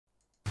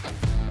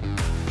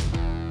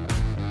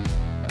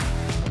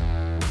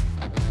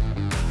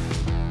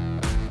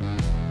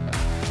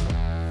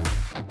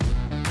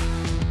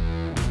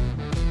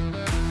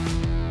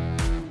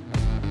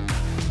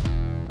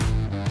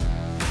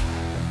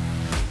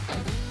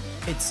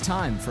It's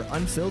time for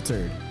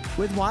Unfiltered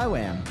with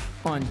YWAM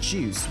on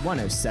Juice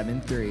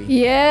 107.3.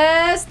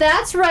 Yes,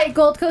 that's right,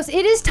 Gold Coast.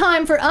 It is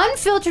time for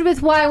Unfiltered with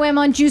YWAM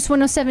on Juice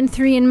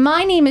 107.3, and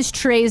my name is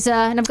Treza,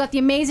 and I've got the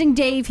amazing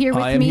Dave here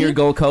with me. I am here,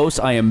 Gold Coast.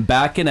 I am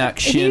back in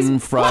action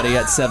Friday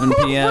at 7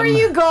 p.m. Were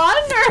you gone?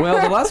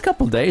 Well, the last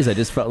couple of days, I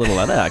just felt a little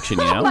out of action,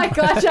 you know? Oh my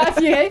gosh, have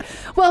you?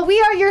 Well,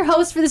 we are your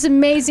hosts for this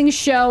amazing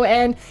show,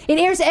 and it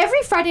airs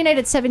every Friday night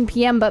at 7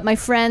 p.m., but my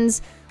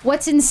friends,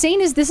 what's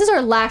insane is this is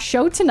our last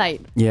show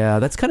tonight. Yeah,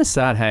 that's kind of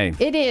sad, hey?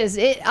 It is.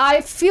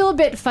 I feel a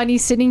bit funny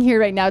sitting here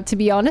right now, to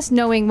be honest,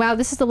 knowing, wow,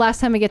 this is the last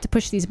time I get to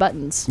push these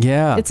buttons.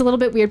 Yeah. It's a little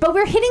bit weird. But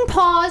we're hitting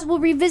pause. We'll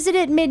revisit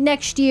it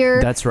mid-next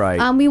year. That's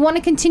right. We want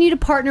to continue to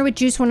partner with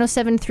Juice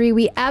 107.3.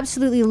 We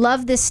absolutely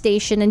love this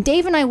station. And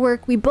Dave and I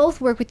we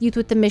both work with Youth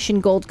with the Mission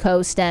Gold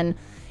Coast. And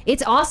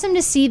it's awesome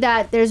to see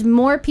that there's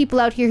more people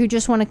out here who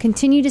just want to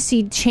continue to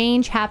see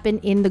change happen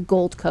in the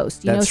Gold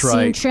Coast. You That's know, right.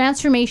 seeing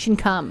transformation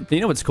come. You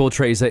know what's cool,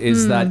 Treza,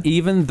 is that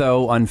even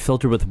though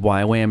Unfiltered with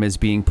YWAM is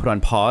being put on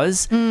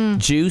pause,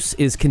 Juice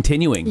is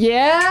continuing.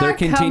 Yeah, They're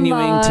continuing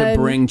come to on.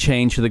 bring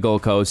change to the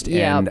Gold Coast.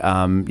 Yep.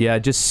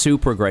 And just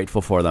super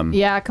grateful for them.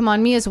 Yeah, come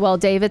on, me as well,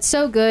 Dave. It's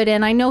so good.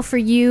 And I know for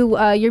you,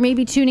 you're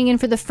maybe tuning in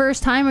for the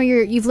first time, or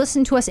you've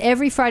listened to us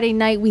every Friday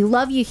night. We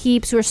love you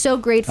heaps. We're so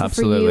grateful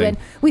for you. Absolutely. And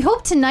we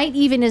hope tonight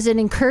even is an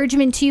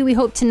encouragement to you. We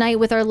hope tonight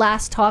with our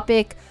last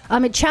topic,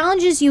 it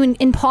challenges you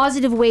in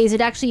positive ways. It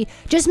actually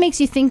just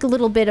makes you think a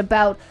little bit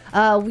about,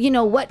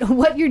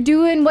 what you're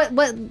doing, what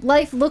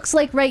life looks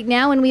like right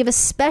now. And we have a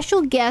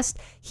special guest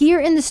here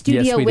in the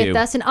studio Yes, we with do.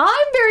 us. And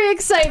I'm very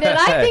excited.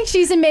 I think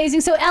she's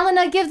amazing. So,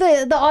 Elena, give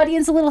the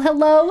audience a little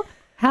hello.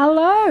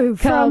 Hello Come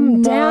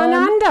from down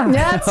on. under.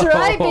 That's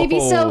right, baby.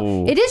 So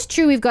Oh. it is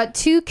true. We've got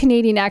two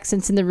Canadian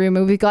accents in the room,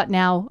 and we've got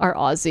now our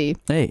Aussie.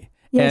 Hey.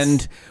 Yes.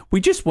 And we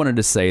just wanted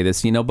to say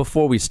this,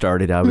 before we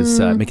started, I was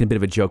making a bit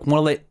of a joke. I want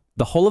to let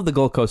the whole of the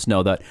Gold Coast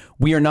know that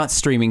we are not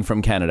streaming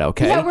from Canada,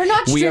 okay? Yeah, we're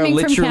not We are streaming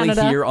from literally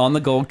Canada. here on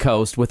the Gold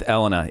Coast with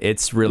Elena.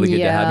 It's really good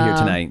to have you here Yeah.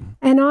 tonight.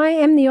 And I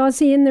am the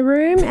Aussie in the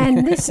room,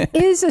 and this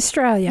is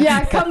Australia.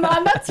 Yeah, come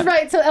on. That's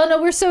right. So,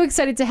 Elena, we're so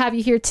excited to have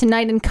you here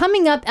tonight. And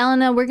coming up,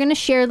 Elena, we're going to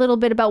share a little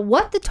bit about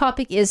what the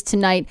topic is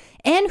tonight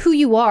and who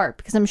you are,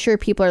 because I'm sure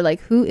people are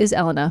like, who is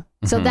Elena?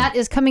 So that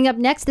is coming up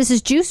next. This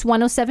is Juice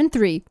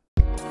 107.3.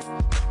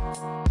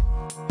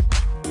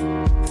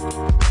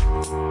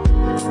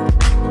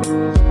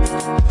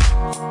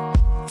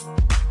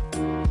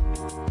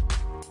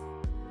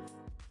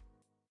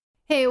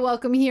 Hey,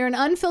 welcome here on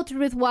Unfiltered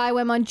with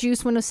YWAM on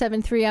Juice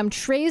 107.3. I'm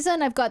Treza,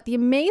 and I've got the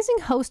amazing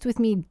host with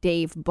me,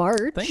 Dave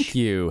Barch. Thank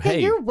you.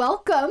 Hey, you're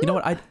welcome. You know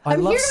what? I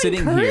I'm love here to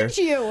sitting here. encourage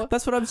you.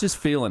 That's what I was just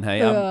feeling.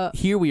 Hey,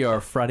 here we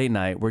are Friday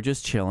night. We're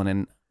just chilling,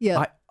 and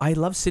Yeah. I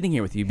love sitting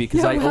here with you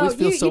because Yeah, I well, always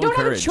feel so you don't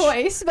encouraged. have a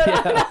choice, but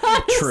Yeah,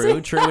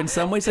 true. In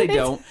some ways I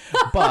don't,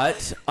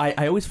 but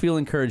I always feel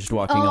encouraged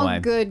walking away.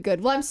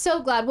 Good. Well, I'm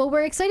so glad. Well,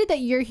 we're excited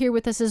that you're here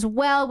with us as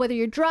well. Whether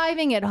you're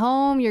driving at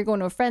home, you're going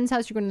to a friend's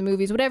house, you're going to the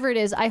movies, whatever it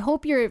is. I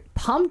hope you're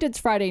pumped. It's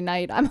Friday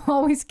night. I'm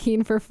always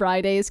keen for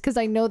Fridays because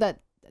I know that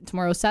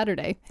tomorrow's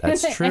Saturday.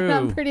 That's And true.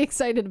 I'm pretty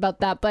excited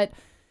about that. But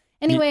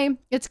anyway,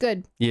 it's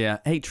good. Yeah.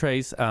 Hey,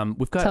 Trace,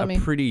 we've got Tell a me.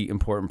 pretty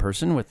important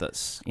person with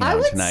us I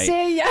would tonight.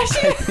 say, yeah,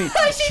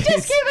 she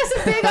just gave us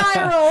a big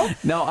eye roll.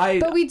 No,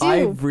 But we do.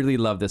 I really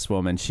love this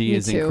woman. She Me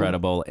is too.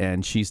 incredible,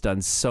 and she's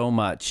done so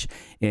much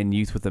in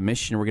Youth with a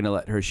Mission. We're going to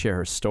let her share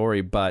her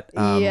story, but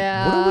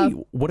Yeah.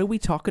 what are we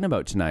talking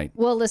about tonight?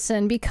 Well,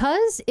 listen,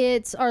 because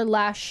it's our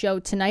last show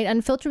tonight,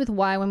 Unfiltered with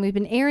YWAM, we've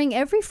been airing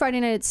every Friday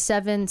night at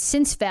 7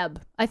 since Feb.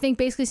 I think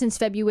basically since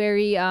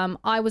February.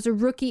 I was a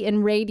rookie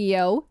in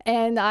radio,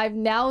 and I've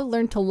now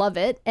learned to love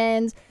it.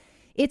 And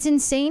it's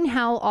insane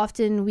how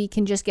often we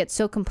can just get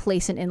so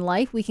complacent in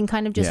life. We can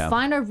kind of just Yeah.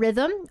 find our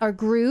rhythm, our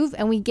groove,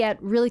 and we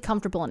get really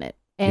comfortable in it.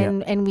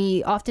 And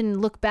we often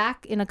look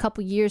back in a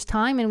couple years'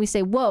 time and we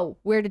say, whoa,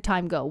 where did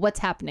time go? What's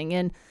happening?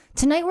 And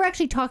tonight we're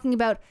actually talking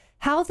about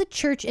how the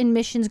church and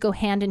missions go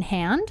hand in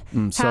hand.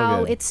 So How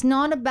good. it's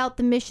not about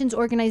the missions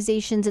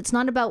organizations. It's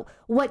not about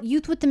what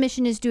Youth with the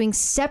Mission is doing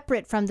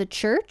separate from the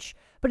church,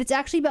 but it's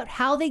actually about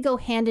how they go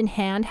hand in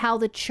hand, how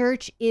the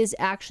church is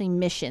actually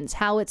missions,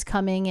 how it's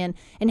coming and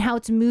how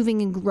it's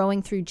moving and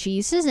growing through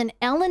Jesus. And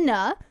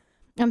Elena,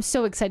 I'm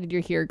so excited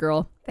you're here,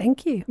 girl.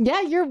 Thank you.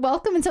 Yeah, you're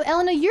welcome. And so,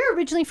 Elena, you're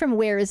originally from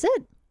where is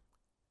it?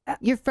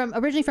 You're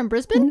originally from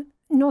Brisbane?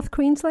 North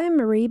Queensland,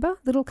 Mareeba,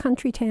 little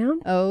country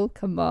town. Oh,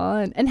 come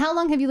on. And how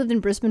long have you lived in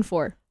Brisbane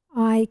for?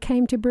 I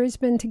came to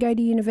Brisbane to go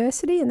to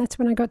university, and that's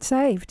when I got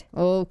saved.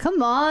 Oh,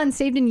 come on.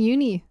 Saved in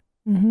uni.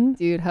 Mm-hmm.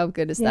 Dude, how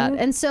good is that?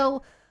 Yeah. And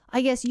so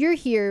I guess you're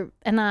here,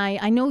 and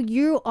I know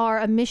you are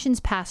a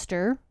missions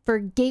pastor for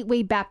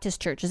Gateway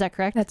Baptist Church. Is that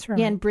correct? That's right.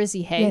 Yeah, in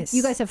Brizzy, hey? Yes.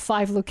 You guys have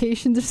 5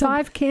 locations or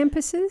something? 5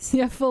 campuses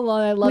Yeah, full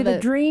on. I love with it. a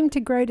dream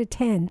to grow to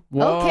 10.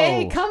 Whoa.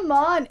 Okay, come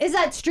on. Is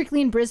that strictly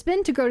in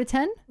Brisbane to grow to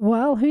 10?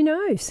 Well, who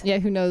knows? Yeah,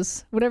 who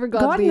knows? Whatever God,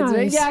 God leads,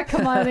 right? knows. Yeah,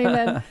 come on,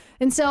 amen.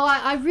 And so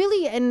I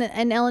really, and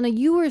Elena,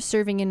 you were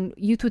serving in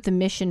Youth with the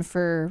Mission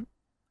for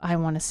I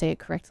want to say it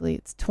correctly.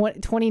 It's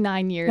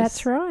 29 years.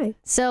 That's right.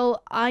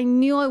 So I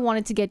knew I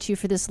wanted to get you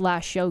for this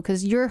last show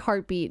because your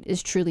heartbeat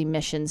is truly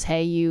missions.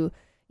 Hey, you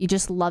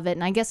just love it.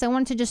 And I guess I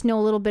wanted to just know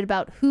a little bit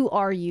about who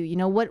are you? You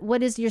know,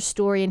 what is your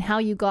story and how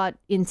you got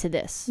into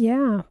this?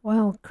 Yeah,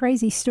 well,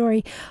 crazy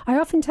story. I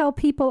often tell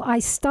people I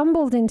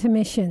stumbled into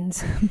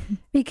missions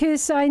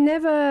because I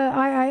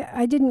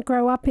didn't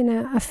grow up in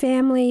a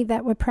family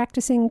that were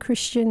practicing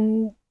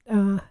Christian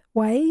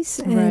ways.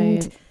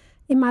 And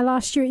in my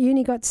last year at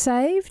uni, got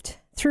saved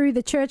through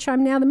the church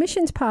I'm now the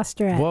missions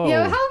pastor at. Whoa.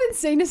 Yeah, how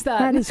insane is that?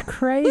 That is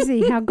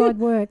crazy how God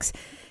works.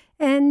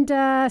 And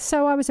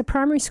so I was a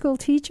primary school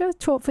teacher,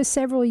 taught for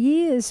several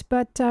years,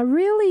 but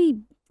really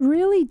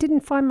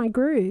didn't find my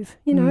groove.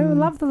 You know, I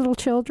love the little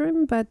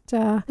children, but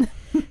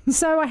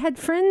so I had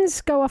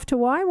friends go off to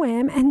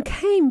YWAM and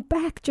came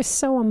back just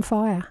so on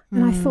fire.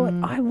 And I thought,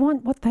 I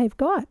want what they've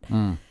got.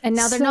 And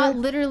now they're not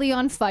literally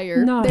on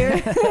fire. No.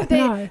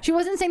 No. She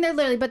wasn't saying they're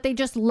literally, but they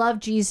just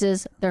love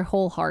Jesus, their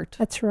whole heart.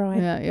 That's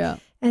right. Yeah.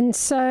 And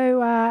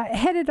so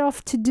headed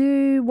off to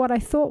do what I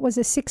thought was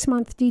a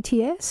 6-month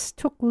DTS,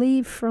 took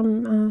leave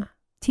from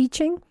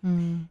teaching,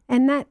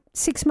 and that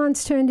 6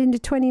 months turned into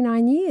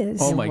 29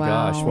 years. Oh my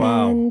gosh,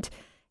 wow. And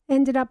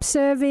ended up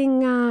serving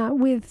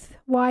with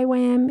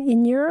YWAM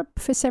in Europe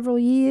for several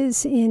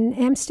years in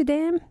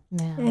Amsterdam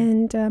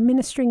and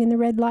ministering in the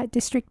red light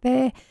district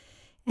there,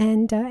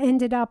 and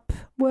ended up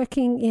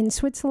working in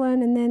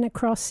Switzerland and then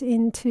across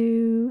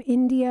into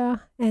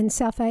India and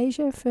South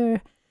Asia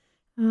for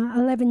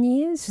 11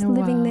 years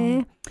living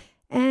there.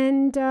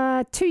 And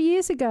 2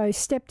 years ago,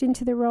 stepped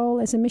into the role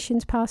as a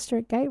missions pastor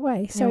at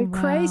Gateway. So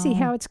crazy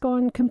how it's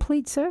gone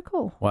complete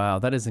circle. Wow,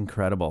 that is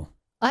incredible.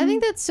 I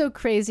think that's so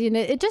crazy. And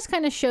it just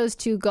kind of shows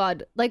to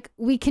God, like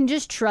we can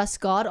just trust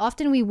God.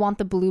 Often we want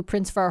the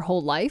blueprints for our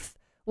whole life.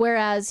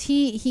 Whereas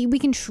we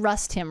can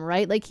trust him,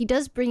 right? Like he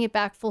does bring it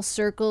back full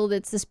circle.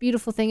 It's this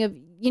beautiful thing of,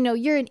 you know,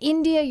 you're in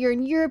India, you're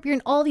in Europe, you're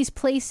in all these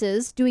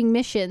places doing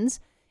missions.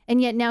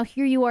 And yet now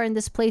here you are in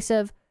this place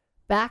of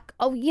back.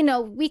 Oh, you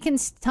know, we can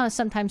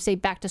sometimes say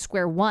back to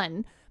square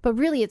one, but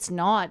really it's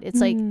not. It's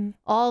like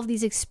all of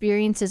these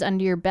experiences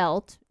under your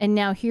belt. And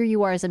now here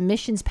you are as a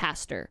missions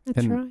pastor.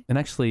 That's right. And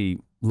actually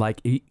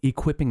like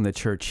equipping the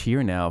church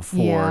here now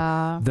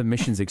for the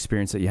missions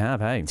experience that you have.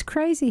 Hey, it's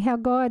crazy how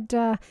God,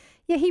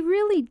 he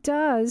really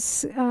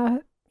does.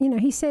 You know,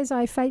 he says,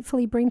 I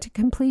faithfully bring to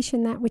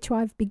completion that which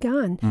I've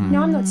begun.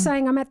 Now, I'm not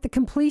saying I'm at the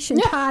completion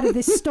part of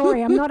this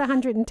story. I'm not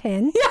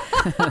 110,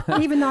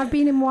 even though I've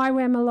been in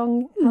YWAM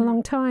a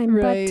long time.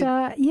 Right.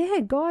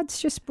 But God's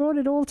just brought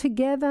it all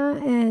together,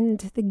 and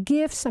the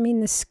gifts, I mean,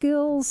 the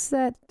skills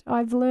that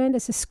I've learned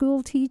as a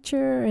school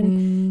teacher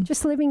and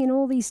just living in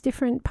all these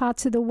different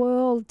parts of the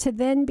world to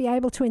then be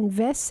able to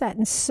invest that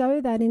and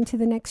sow that into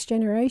the next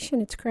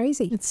generation. It's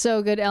crazy. It's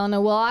so good, Elena.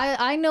 Well,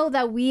 I know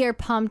that we are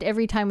pumped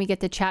every time we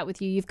get to chat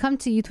with you. You've come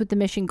to Youth with the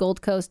Mission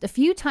Gold Coast a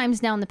few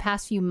times now in the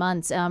past few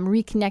months,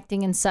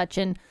 reconnecting and such,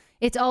 and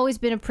it's always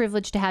been a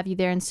privilege to have you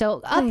there. And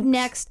so up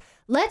next,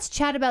 let's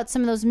chat about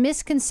some of those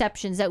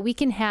misconceptions that we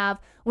can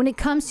have when it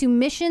comes to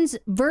missions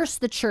versus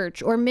the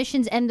church or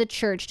missions and the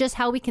church, just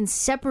how we can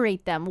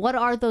separate them. What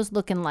are those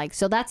looking like?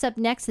 So that's up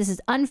next. This is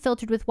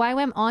Unfiltered with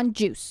YWAM on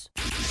Juice.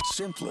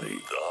 Simply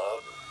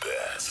the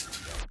best.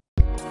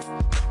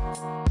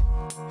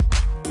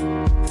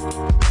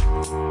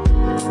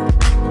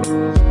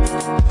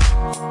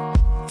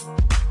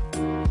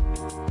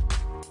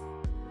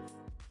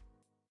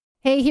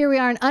 Hey, here we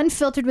are in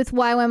Unfiltered with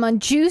YWAM on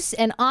Juice,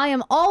 and I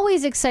am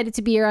always excited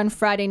to be here on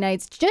Friday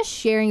nights just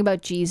sharing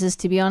about Jesus,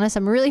 to be honest.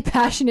 I'm really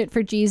passionate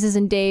for Jesus,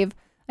 and Dave,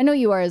 I know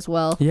you are as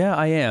well. Yeah,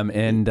 I am,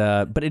 and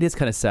but it is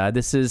kind of sad.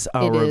 This is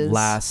our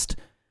last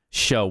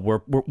show.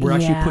 We're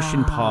actually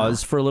pushing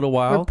pause for a little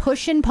while. We're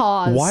pushing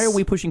pause. Why are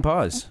we pushing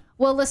pause?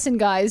 Well, listen,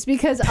 guys,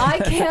 because I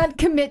can't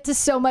commit to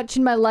so much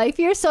in my life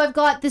here. So I've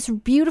got this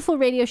beautiful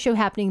radio show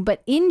happening.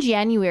 But in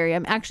January,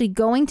 I'm actually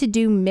going to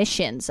do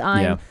missions.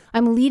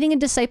 I'm leading a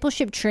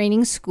discipleship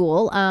training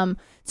school.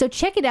 So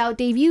check it out,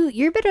 Dave.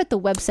 You're better at the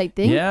website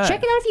thing. Yeah.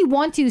 Check it out if you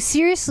want to.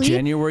 Seriously.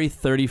 January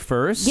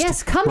 31st.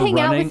 Yes, come hang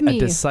out with me. We're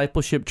running a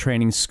discipleship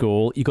training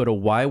school. You go to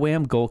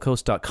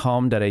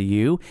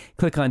ywamgoldcoast.com.au,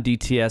 click on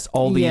DTS.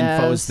 All the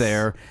info's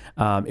there.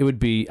 It would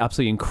be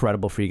absolutely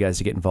incredible for you guys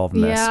to get involved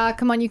in this. Yeah,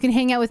 come on. You can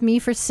hang out with me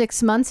for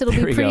 6 months. It'll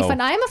be pretty fun.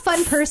 I am a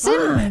fun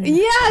person.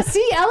 Yeah,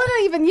 see, Elena,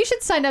 even you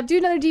should sign up. Do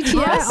another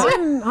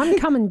DTS. I'm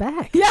coming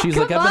back. Yeah, she's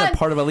like, I've been a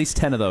part of at least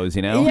 10 of those,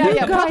 you know? Yeah, You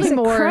guys probably are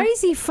more.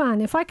 crazy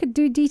fun. If I could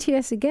do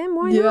DTS again,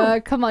 why not? Yeah,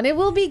 come on. It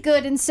will be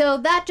good. And so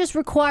that just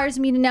requires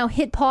me to now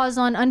hit pause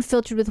on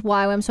Unfiltered with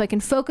YWAM so I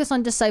can focus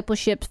on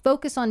discipleship,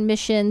 focus on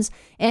missions.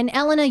 And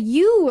Elena,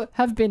 you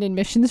have been in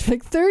missions for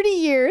like 30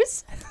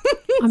 years.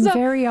 I'm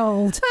very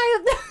old.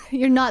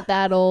 You're not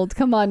that old.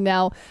 Come on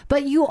now.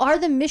 But you are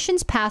the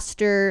missions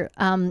pastor.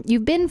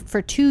 You've been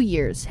for 2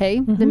 years, hey?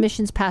 The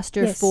missions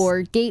pastor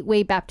for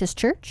Gateway Baptist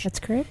Church. That's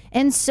correct.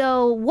 And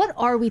so what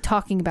are we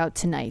talking about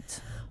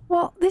tonight?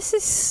 Well, this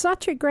is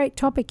such a great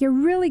topic. You're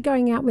really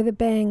going out with a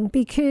bang,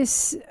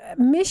 because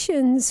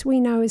missions, we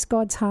know, is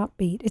God's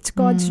heartbeat. It's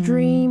God's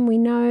dream. We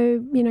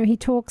know, he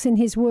talks in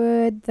his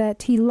word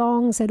that he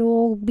longs that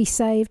all be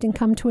saved and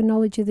come to a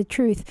knowledge of the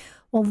truth.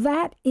 Well,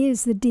 that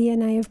is the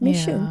DNA of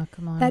mission, Yeah,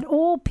 come on. that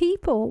all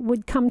people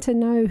would come to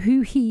know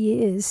who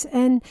he is.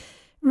 And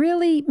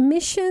really,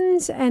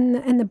 missions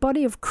and the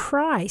body of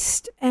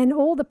Christ and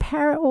all the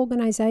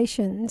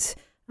para-organizations,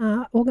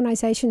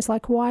 organizations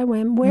like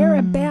YWAM, we're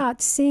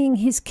about seeing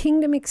his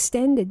kingdom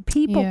extended,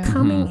 people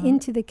coming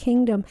into the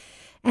kingdom.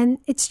 And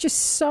it's just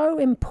so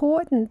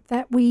important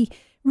that we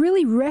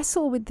really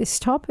wrestle with this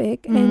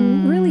topic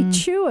and really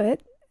chew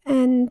it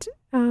and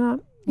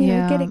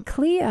get it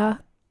clear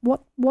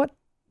what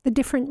the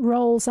different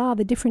roles are,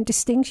 the different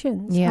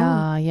distinctions.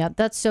 Yeah,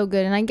 that's so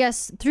good. And I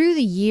guess through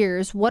the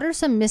years, what are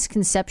some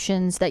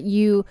misconceptions that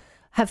you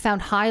have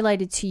found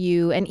highlighted to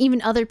you and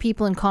even other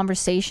people in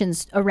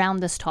conversations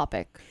around this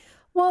topic?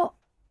 Well,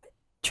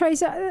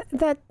 Teresa,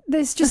 that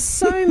there's just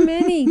so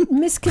many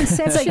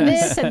misconceptions. It's like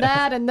this and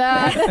that and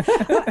that.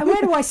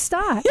 Where do I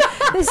start?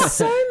 There's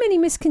so many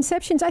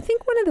misconceptions. I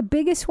think one of the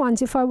biggest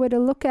ones, if I were to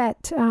look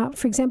at,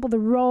 for example, the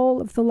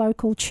role of the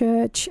local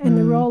church and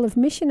the role of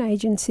mission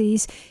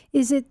agencies,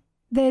 is that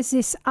there's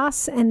this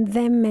us and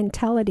them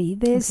mentality.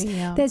 There's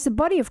the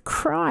body of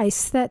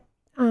Christ that,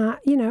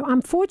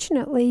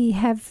 unfortunately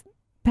have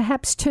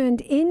perhaps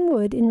turned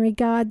inward in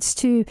regards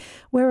to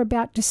we're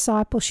about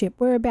discipleship,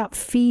 we're about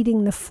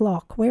feeding the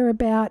flock, we're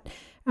about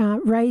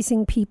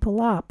raising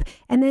people up.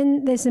 And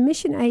then there's the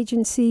mission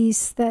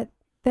agencies that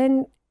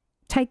then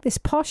take this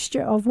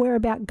posture of we're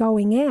about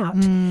going out.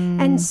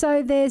 And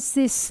so there's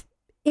this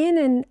in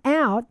and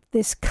out,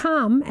 this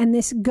come and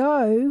this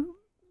go,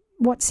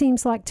 what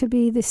seems like to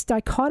be this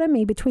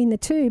dichotomy between the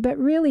two, but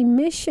really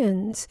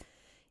missions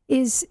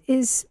is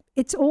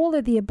it's all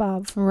of the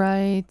above.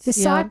 Right.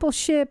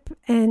 Discipleship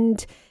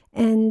and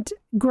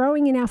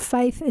growing in our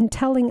faith and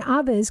telling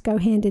others go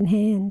hand in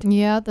hand.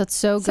 Yeah, that's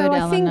so good, so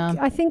Elena.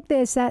 I think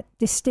there's that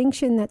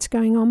distinction that's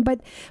going on,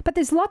 but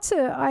there's lots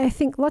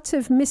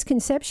of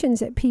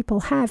misconceptions that people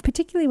have,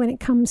 particularly when it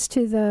comes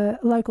to the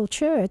local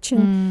church.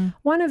 And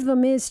one of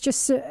them is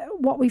just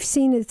what we've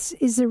seen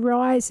is the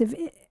rise of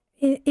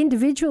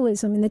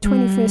individualism in the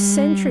 21st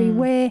century,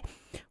 where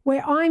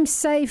I'm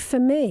saved for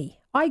me.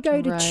 I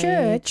go to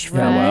church for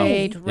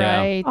me.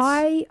 Right.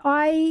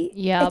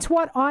 It's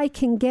what I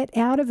can get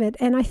out of it.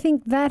 And I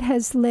think that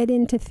has led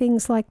into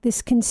things like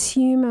this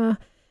consumer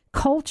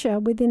culture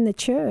within the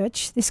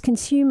church, this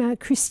consumer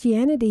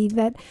Christianity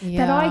that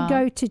I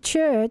go to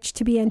church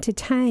to be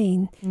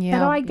entertained,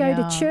 that I go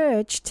to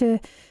church to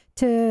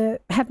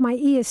have my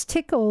ears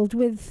tickled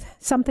with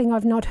something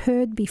I've not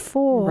heard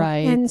before.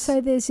 Right. And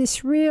so there's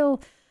this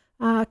real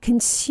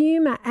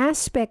consumer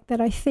aspect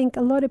that I think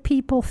a lot of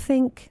people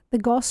think the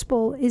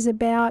gospel is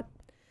about.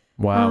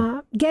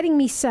 Getting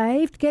me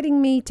saved,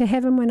 getting me to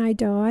heaven when I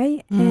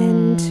die,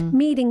 and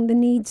meeting the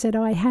needs that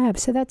I have.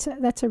 So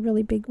that's a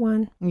really big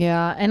one.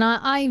 Yeah, and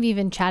I've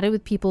even chatted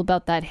with people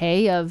about that,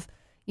 of,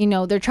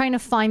 they're trying to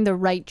find the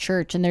right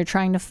church and they're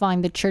trying to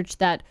find the church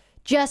that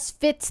just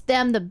fits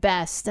them the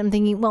best. I'm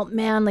thinking, well,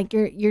 man, like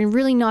you're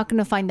really not going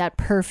to find that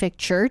perfect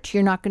church.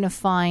 You're not going to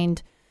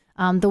find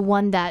the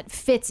one that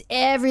fits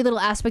every little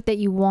aspect that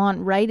you want,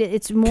 right?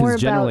 It's more about,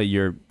 generally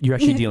you're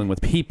actually dealing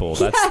with people.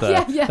 That's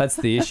that's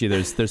the issue.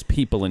 There's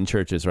people in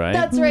churches, right?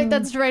 That's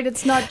right.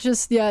 It's not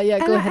just go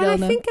ahead, and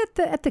Elena. I think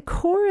at the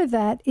core of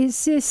that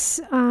is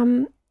this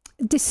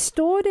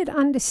distorted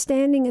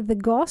understanding of the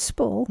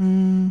gospel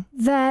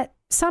that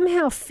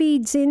somehow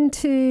feeds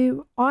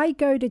into I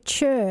go to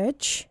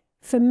church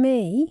for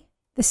me,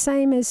 the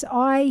same as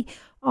I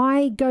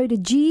go to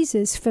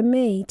Jesus for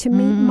me, to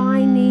meet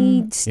my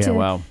needs,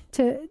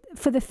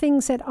 for the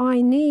things that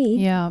I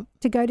need,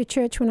 to go to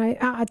church when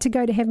to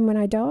go to heaven when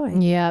I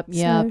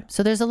die.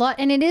 So there's a lot,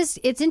 and it's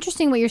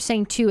interesting what you're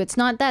saying too. It's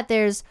not that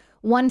there's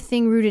one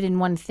thing rooted in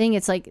one thing.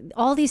 It's like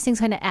all these things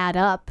kind of add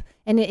up,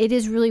 and it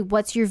is really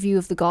what's your view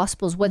of the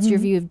Gospels, what's your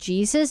view of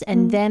Jesus,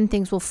 and then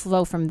things will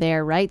flow from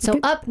there, right? So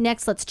up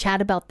next, let's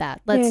chat about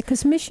that.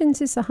 Because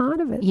missions is the heart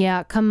of it.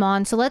 Yeah, come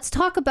on. So let's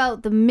talk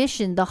about the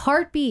mission, the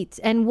heartbeat,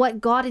 and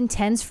what God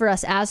intends for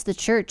us as the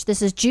church.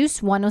 This is Juice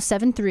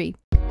 107.3.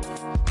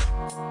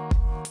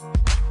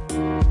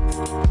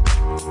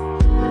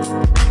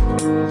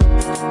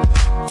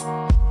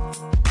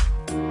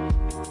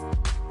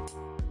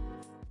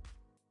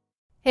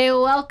 Hey,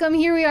 welcome.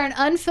 Here we are in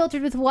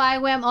Unfiltered with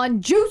YWAM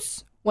on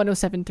Juice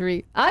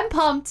 107.3. I'm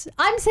pumped.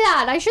 I'm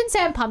sad. I shouldn't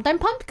say I'm pumped. I'm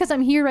pumped because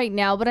I'm here right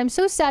now, but I'm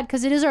so sad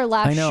because it is our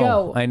last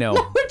show. I know.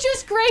 Which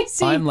is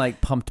crazy. I'm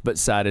like pumped but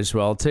sad as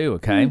well too,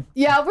 okay?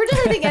 Yeah, we're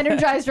just, I think,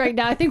 energized right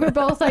now. I think we're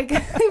both like,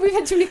 we've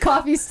had too many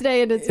coffees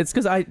today. And it's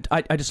because I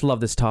just love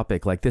this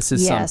topic. Like, this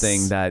is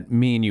something that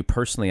me and you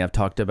personally have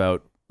talked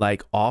about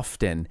like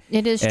often.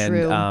 It is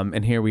true.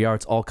 And here we are.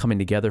 It's all coming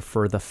together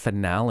for the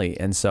finale.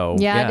 And so,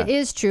 it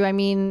is true. I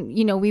mean,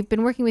 you know, I've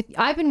been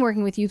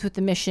working with Youth with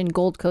the Mission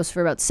Gold Coast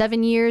for about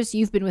 7 years.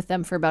 You've been with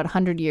them for about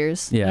 100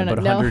 years. Yeah, about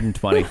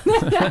 120.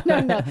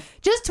 No.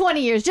 Just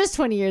 20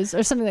 years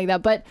or something like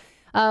that. But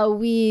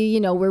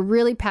we're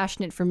really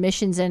passionate for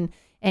missions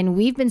and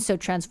we've been so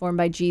transformed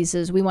by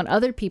Jesus. We want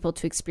other people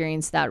to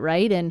experience that,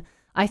 right? And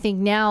I think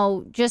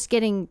now just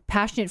getting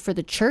passionate for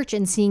the church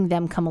and seeing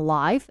them come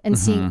alive and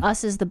seeing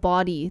us as the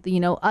body,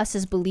 you know, us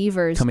as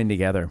believers. Coming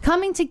together.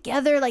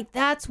 Like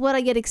that's what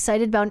I get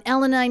excited about. And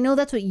Elena, I know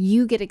that's what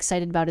you get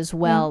excited about as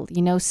well.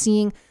 You know,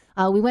 seeing,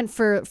 we went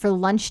for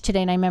lunch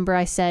today and I remember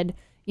I said,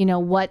 you know,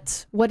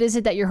 what is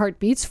it that your heart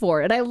beats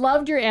for? And I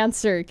loved your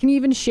answer. Can you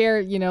even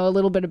share, you know, a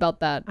little bit about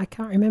that? I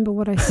can't remember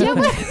what I said.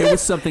 It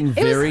was something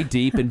very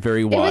deep and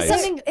very wise.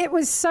 It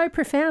was so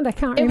profound. I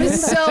can't remember. It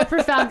was so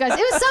profound, guys.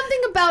 It was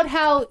something about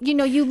how, you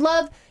know, you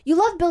love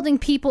building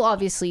people,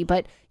 obviously,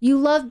 but you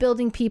love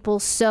building people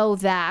so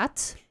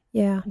that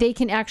they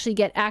can actually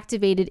get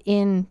activated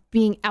in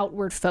being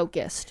outward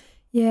focused.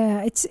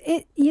 Yeah,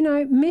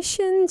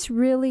 missions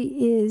really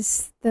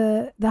is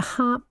the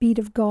heartbeat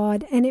of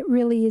God, and it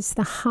really is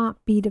the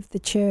heartbeat of the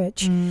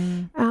church.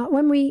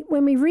 When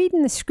we read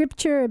in the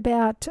scripture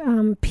about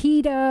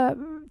Peter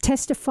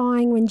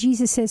testifying when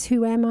Jesus says,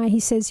 "Who am I?" He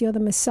says, "You're the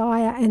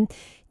Messiah," and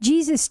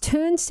Jesus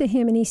turns to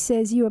him and he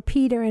says, "You are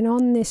Peter, and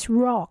on this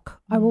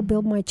rock I will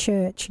build my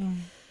church."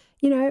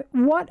 You know,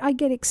 what I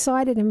get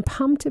excited and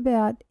pumped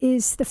about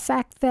is the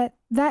fact that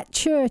that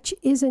church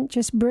isn't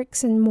just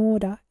bricks and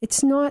mortar.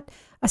 It's not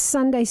a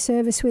Sunday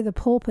service with a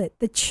pulpit.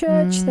 The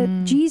church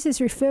that Jesus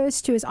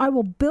refers to as "I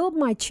will build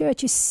my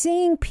church" is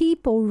seeing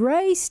people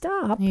raised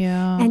up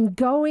and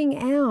going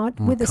out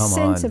with a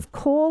sense of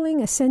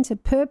calling, a sense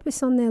of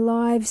purpose on their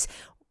lives,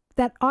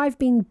 that I've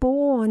been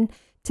born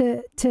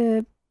to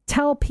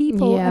tell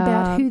people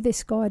about who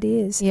this God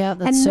is. Yeah,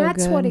 that's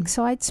that's what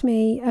excites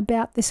me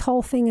about this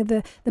whole thing of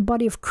the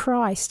body of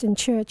Christ and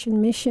church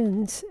and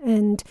missions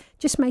and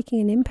just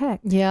making an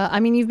impact. Yeah, I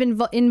mean, you've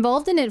been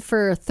involved in it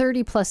for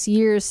 30 plus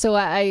years, so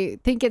I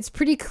think it's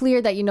pretty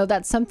clear that, you know,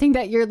 that's something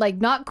that you're like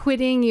not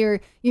quitting. You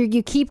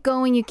keep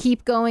going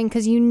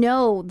because you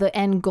know the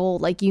end goal,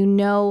 like you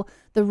know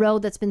the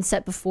road that's been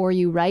set before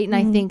you, right? And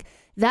I think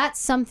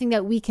that's something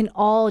that we can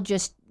all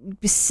just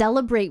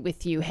celebrate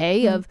with you,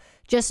 of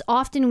just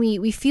often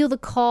we feel the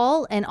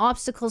call and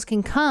obstacles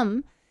can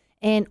come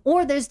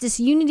or there's this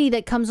unity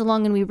that comes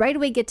along and we right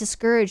away get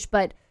discouraged,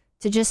 but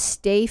to just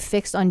stay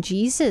fixed on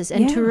Jesus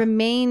and to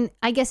remain,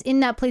 I guess,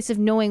 in that place of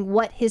knowing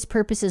what his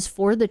purpose is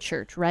for the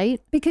church,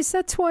 right? Because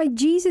that's why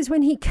Jesus,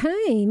 when he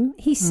came,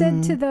 he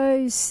said to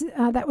those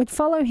that would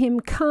follow him,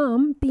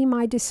 "Come, be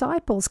my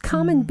disciples.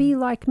 Come and be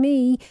like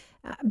me.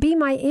 Be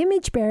my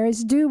image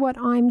bearers, do what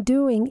I'm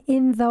doing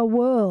in the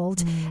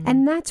world."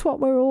 And that's what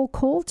we're all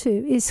called to,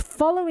 is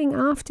following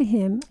after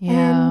him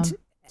and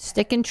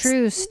sticking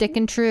true,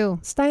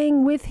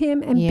 staying with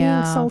him and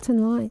being salt and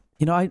light.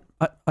 You know,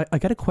 I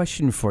got a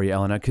question for you,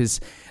 Elena,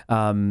 because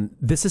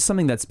this is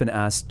something that's been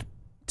asked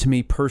to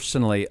me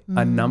personally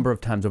a number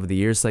of times over the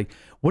years. Like,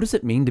 what does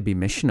it mean to be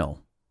missional?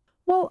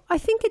 Well, I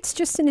think it's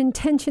just an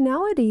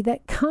intentionality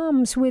that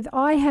comes with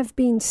I have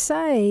been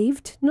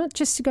saved, not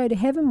just to go to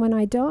heaven when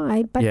I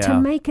die, but to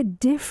make a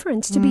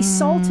difference, to be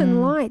salt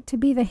and light, to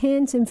be the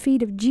hands and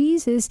feet of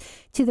Jesus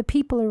to the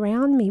people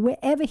around me,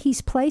 wherever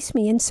he's placed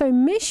me. And so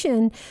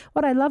mission,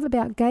 what I love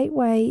about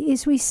Gateway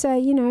is we say,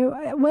 you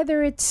know,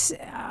 whether it's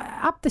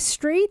up the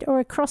street or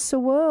across the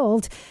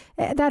world,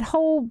 that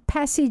whole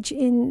passage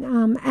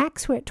in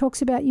Acts where it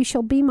talks about you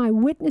shall be my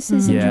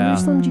witnesses in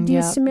Jerusalem,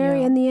 Judea,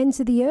 Samaria, and the ends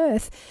of the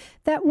earth,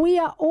 that we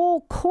are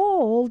all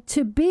called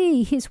to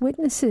be his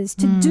witnesses,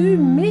 to do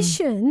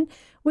mission,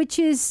 which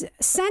is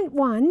sent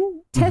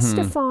one,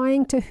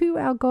 testifying to who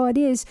our God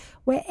is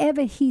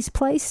wherever he's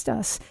placed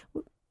us.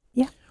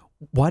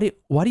 Why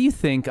do you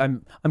think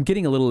I'm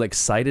getting a little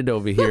excited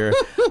over here?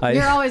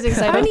 You're always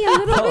excited. Only a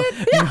little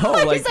bit. No,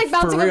 like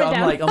bouncing for real. up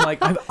and down. I'm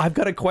like I've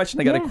got a question.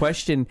 I got a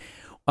question.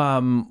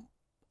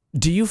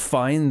 Do you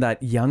find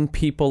that young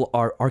people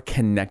are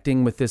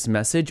connecting with this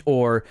message,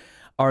 or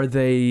are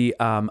they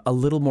a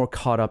little more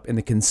caught up in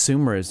the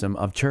consumerism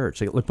of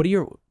church? Like, what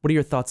are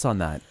your thoughts on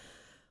that?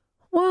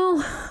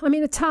 Well, I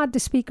mean, it's hard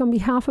to speak on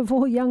behalf of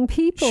all young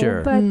people,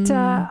 but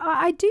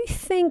I do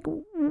think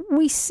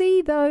we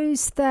see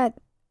those that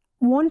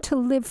want to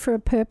live for a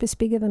purpose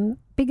bigger than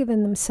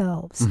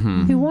themselves,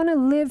 who want to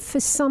live for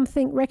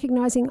something,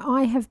 recognizing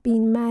I have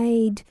been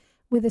made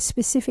with a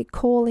specific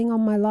calling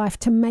on my life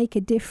to make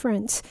a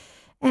difference.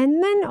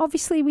 And then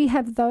obviously we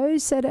have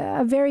those that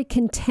are very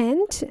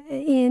content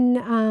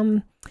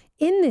in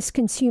this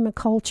consumer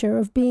culture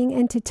of being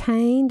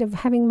entertained, of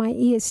having my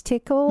ears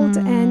tickled.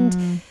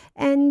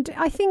 And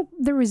I think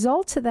the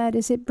result of that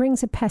is it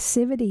brings a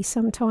passivity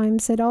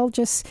sometimes that I'll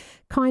just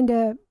kind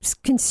of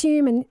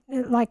consume and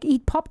like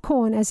eat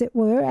popcorn, as it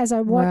were, as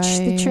I watch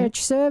the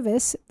church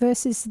service,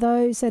 versus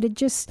those that are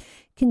just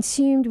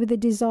consumed with a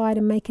desire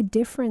to make a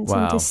difference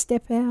and to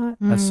step out.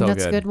 That's so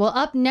That's good. good. Well,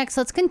 up next,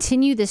 let's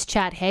continue this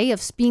chat, hey,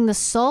 of being the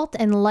salt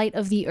and light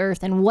of the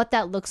earth and what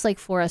that looks like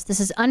for us. This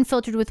is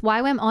Unfiltered with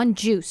YWAM on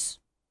Juice.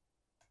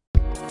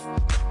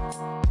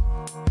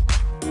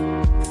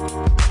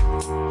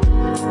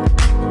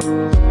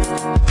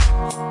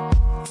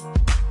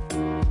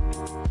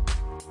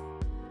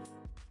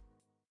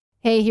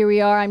 Hey, here we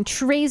are. I'm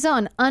Treza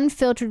on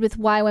Unfiltered with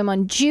YWAM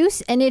on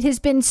Juice, and it has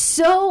been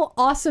so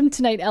awesome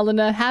tonight,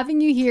 Elena, having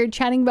you here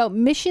chatting about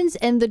missions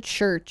and the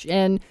church.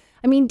 And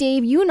I mean,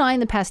 Dave, you and I in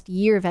the past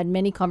year have had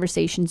many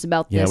conversations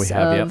about this.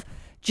 Yeah, we have,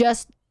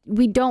 Just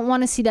we don't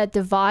want to see that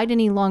divide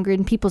any longer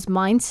in people's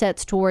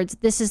mindsets towards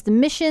this is the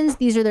missions,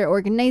 these are their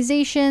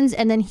organizations,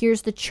 and then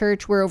here's the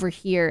church, we're over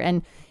here.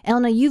 And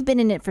Elena, you've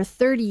been in it for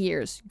 30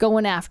 years,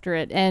 going after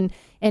it, and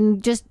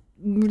just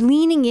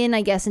leaning in,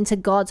 I guess, into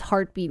God's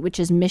heartbeat, which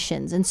is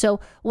missions. And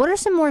so what are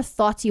some more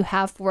thoughts you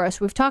have for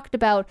us? We've talked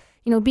about,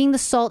 being the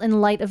salt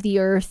and light of the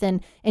earth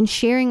and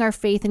sharing our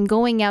faith and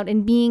going out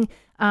and being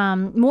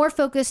more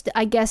focused,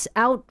 I guess,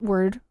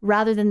 outward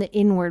rather than the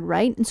inward,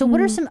 right? And so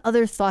what are some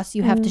other thoughts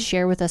you have to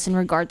share with us in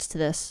regards to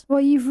this? Well,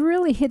 you've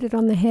really hit it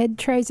on the head,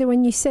 Treza,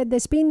 when you said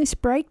there's been this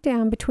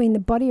breakdown between the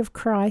body of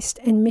Christ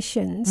and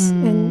missions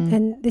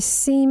and this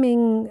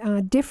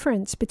seeming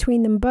difference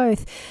between them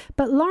both.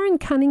 But Lauren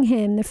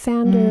Cunningham, the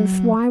founder of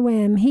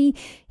YWAM,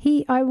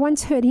 I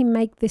once heard him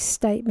make this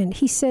statement.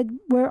 He said,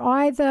 we're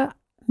either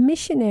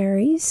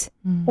missionaries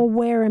or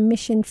we're a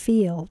mission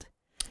field.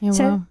 Yeah,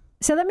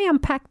 So let me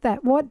unpack that.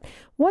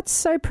 What's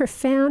so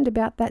profound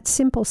about that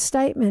simple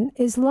statement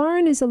is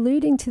Lauren is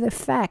alluding to the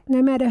fact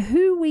no matter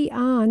who we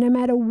are, no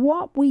matter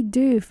what we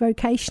do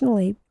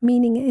vocationally,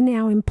 meaning in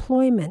our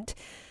employment,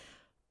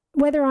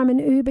 whether I'm an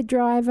Uber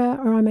driver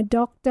or I'm a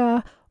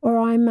doctor or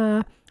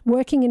I'm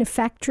working in a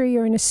factory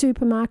or in a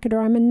supermarket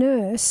or I'm a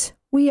nurse,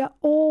 we are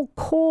all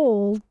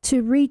called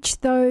to reach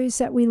those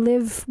that we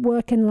live,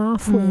 work and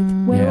laugh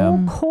with. We're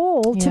all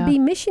called to be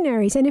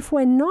missionaries. And if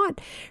we're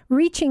not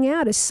reaching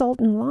out as salt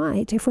and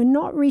light, if we're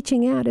not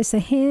reaching out as the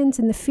hands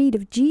and the feet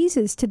of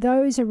Jesus to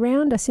those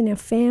around us in our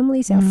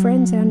families, our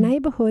friends, our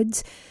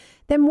neighborhoods,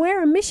 then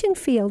we're a mission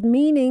field,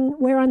 meaning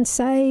we're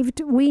unsaved.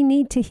 We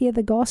need to hear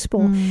the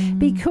gospel.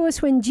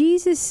 Because when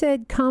Jesus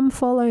said, come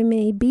follow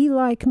me, be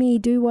like me,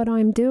 do what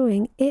I'm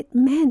doing, it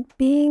meant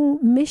being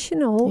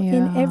missional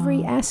in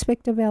every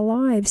aspect of our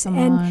lives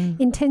and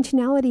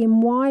intentionality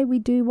in why we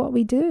do what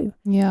we do.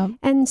 Yeah.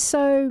 And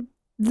so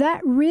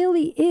that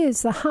really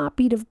is the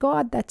heartbeat of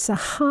God. That's the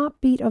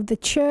heartbeat of the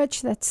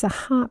church. That's the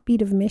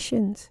heartbeat of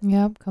missions.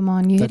 Yep. Come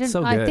on. You hit That's it.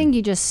 so I good. think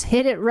you just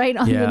hit it right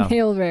on the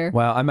nail there.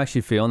 Wow, I'm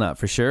actually feeling that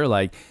for sure.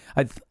 Like,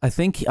 I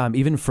think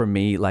even for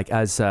me, like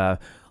as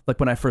like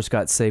when I first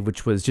got saved,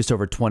 which was just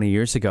over 20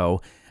 years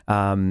ago,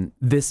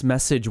 this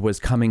message was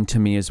coming to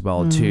me as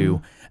well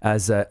too,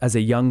 as a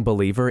young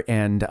believer,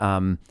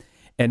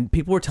 and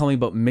people were telling me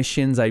about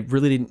missions. I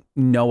really didn't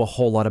know a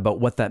whole lot about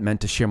what that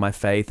meant to share my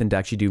faith and to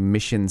actually do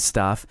mission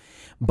stuff.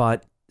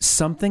 But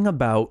something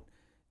about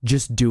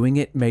just doing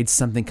it made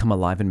something come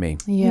alive in me.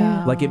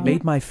 Yeah. Like it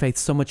made my faith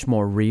so much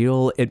more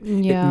real. It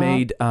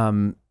made,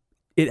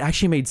 it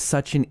actually made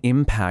such an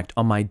impact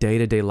on my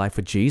day-to-day life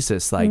with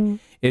Jesus. Like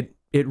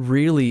it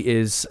really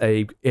is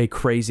a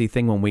crazy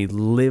thing when we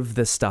live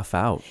this stuff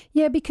out.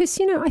 Yeah, because,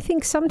 I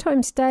think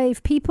sometimes,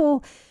 Dave,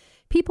 people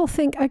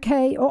think,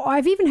 okay, or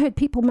I've even heard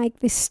people make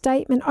this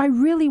statement, I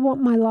really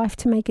want my life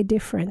to make a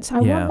difference. I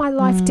want my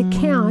life to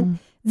count.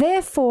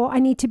 Therefore, I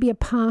need to be a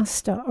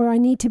pastor or I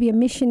need to be a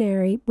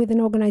missionary with an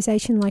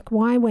organization like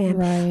YWAM.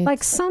 Right.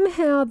 Like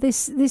somehow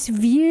this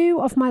view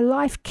of my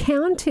life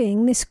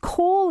counting, this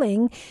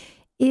calling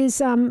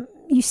is...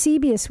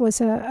 Eusebius was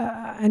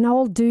an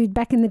old dude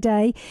back in the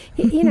day.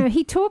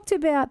 He talked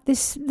about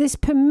this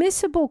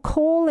permissible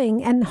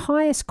calling and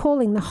highest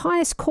calling. The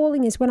highest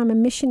calling is when I'm a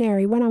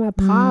missionary, when I'm a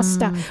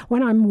pastor,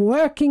 when I'm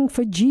working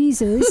for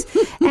Jesus,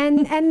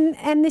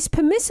 and this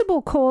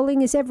permissible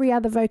calling is every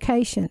other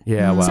vocation.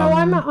 Yeah, wow. So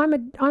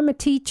I'm a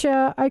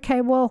teacher.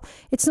 Okay, well,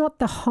 it's not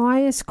the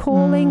highest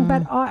calling,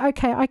 but I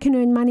can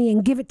earn money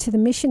and give it to the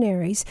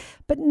missionaries.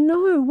 But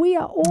no, we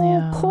are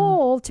all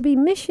called to be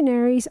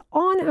missionaries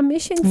on a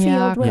mission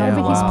field wherever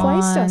He's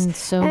placed us.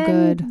 So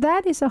and good.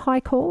 that is a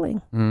high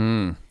calling.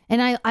 And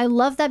I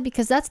love that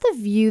because that's the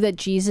view that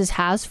Jesus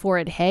has for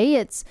it.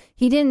 Hey,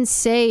 He didn't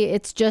say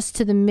it's just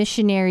to the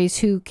missionaries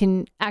who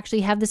can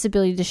actually have this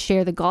ability to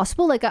share the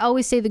gospel. Like I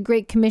always say, the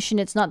Great Commission,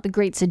 it's not the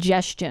Great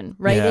Suggestion,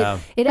 right? Yeah.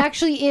 It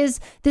actually is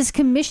this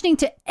commissioning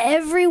to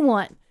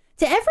everyone.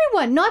 To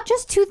everyone, not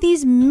just to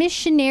these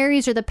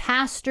missionaries or the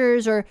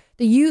pastors or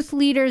the youth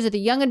leaders or the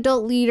young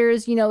adult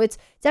leaders. It's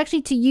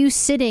actually to you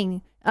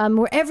sitting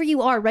wherever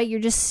you are, right?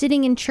 You're just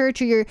sitting in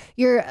church or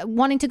you're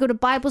wanting to go to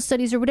Bible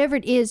studies or whatever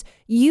it is.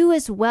 You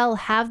as well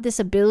have this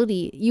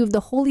ability. You have the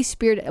Holy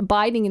Spirit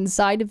abiding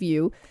inside of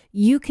you.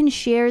 You can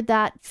share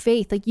that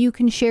faith. Like you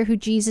can share who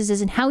Jesus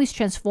is and how He's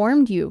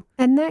transformed you.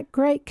 And that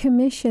Great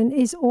Commission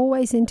is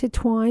always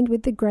intertwined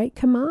with the Great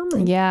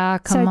Commandment. Yeah,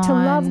 come on. So to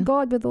love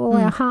God with all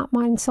our heart,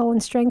 mind, soul,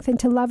 and strength, and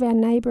to love our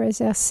neighbor as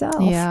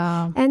ourselves.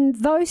 Yeah. And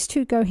those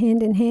two go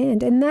hand in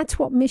hand. And that's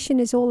what mission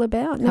is all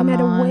about. No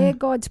matter where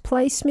God's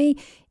placed me,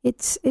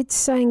 it's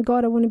saying,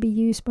 God, I want to be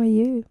used by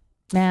you.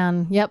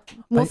 Man, yep.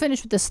 We'll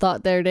finish with this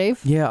thought there, Dave.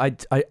 Yeah,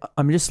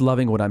 I'm just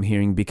loving what I'm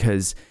hearing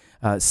because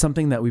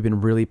something that we've been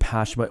really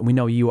passionate about, and we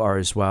know you are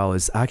as well,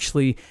 is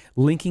actually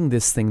linking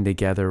this thing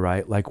together,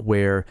 right? Like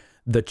where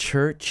the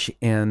church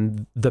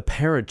and the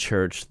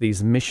parachurch,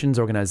 these missions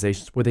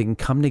organizations, where they can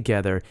come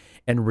together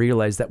and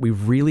realize that we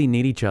really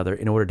need each other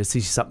in order to see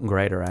something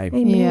greater, right?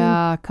 Amen.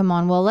 Yeah, come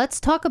on. Well, let's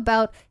talk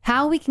about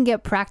how we can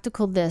get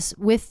practical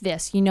with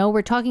this. You know,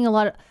 we're talking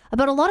about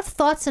a lot of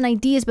thoughts and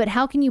ideas, but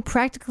how can you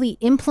practically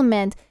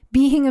implement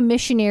being a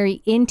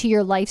missionary into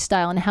your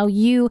lifestyle, and how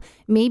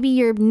maybe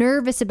you're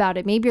nervous about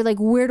it. Maybe you're like,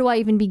 where do I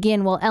even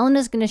begin? Well,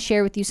 Elena's going to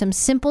share with you some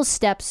simple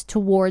steps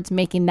towards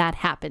making that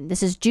happen.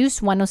 This is Juice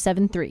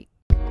 107.3.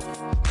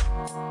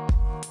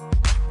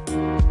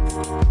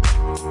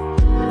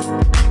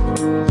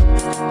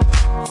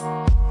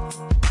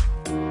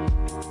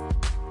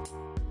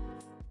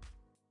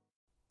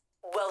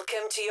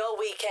 Welcome to your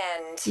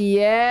weekend.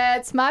 Yeah,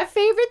 it's my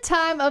favorite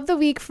time of the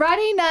week.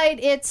 Friday night,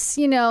 it's,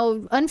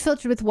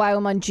 Unfiltered with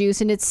YWAM on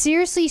Juice, and it's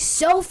seriously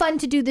so fun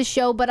to do the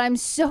show, but I'm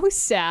so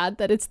sad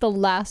that it's the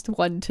last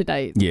one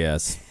tonight.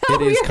 Yes.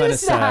 It is kind of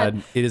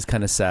sad. It is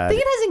kind of sad. I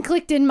think it hasn't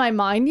clicked in my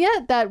mind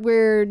yet that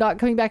we're not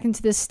coming back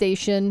into this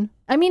station.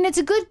 I mean, it's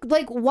a good,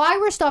 why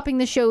we're stopping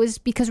the show is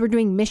because we're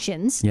doing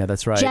missions. Yeah,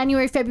 that's right.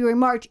 January, February,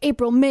 March,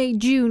 April, May,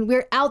 June.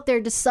 We're out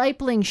there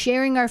discipling,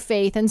 sharing our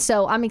faith. And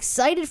so I'm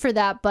excited for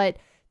that. But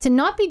to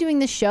not be doing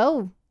the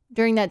show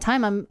during that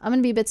time, I'm going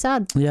to be a bit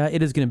sad. Yeah,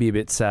 it is going to be a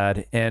bit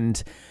sad.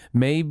 And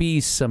maybe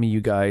some of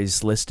you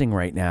guys listening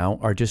right now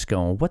are just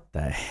going, what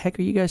the heck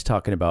are you guys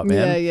talking about,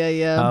 man?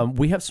 Yeah.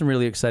 We have some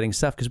really exciting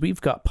stuff because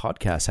we've got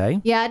podcasts,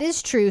 hey? Yeah, it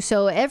is true.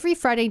 So every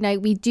Friday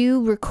night we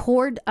do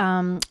record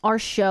our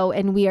show,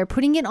 and we are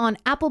putting it on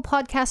Apple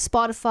Podcasts,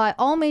 Spotify,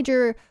 all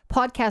major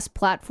podcast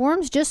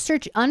platforms. Just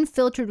search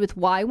Unfiltered with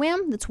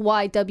YWAM. That's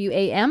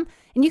YWAM.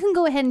 And you can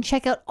go ahead and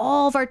check out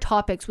all of our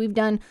topics. We've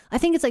done, I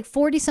think it's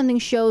 40-something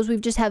shows.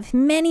 We've just have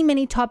many,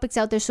 many topics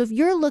out there. So if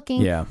you're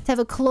looking to have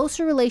a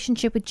closer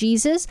relationship with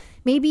Jesus,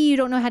 maybe you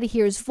don't know how to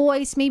hear his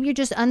voice, maybe you're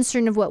just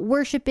uncertain of what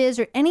worship is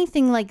or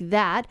anything like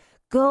that,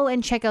 go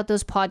and check out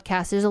those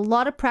podcasts. There's a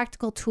lot of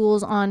practical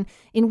tools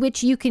in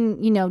which you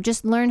can,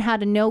 just learn how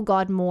to know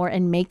God more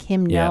and make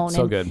him known. Yeah,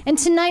 so good. And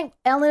tonight,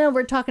 Elena,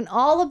 we're talking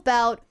all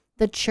about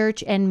the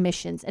church and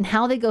missions and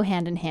how they go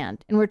hand in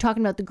hand. And we're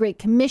talking about the Great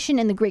Commission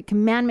and the Great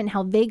Commandment,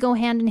 how they go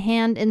hand in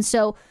hand. And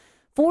so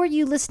for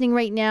you listening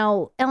right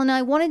now, Elena,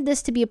 I wanted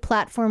this to be a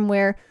platform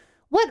where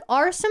what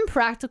are some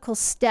practical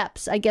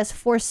steps, I guess,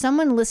 for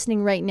someone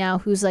listening right now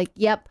who's like,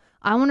 yep,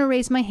 I want to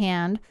raise my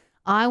hand.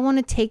 I want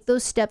to take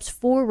those steps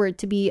forward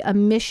to be a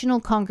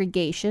missional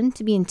congregation,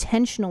 to be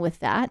intentional with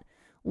that.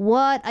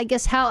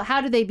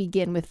 How do they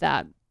begin with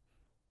that?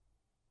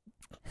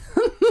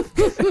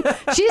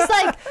 She's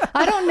like,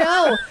 I don't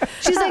know.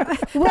 She's like,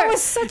 that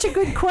was such a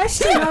good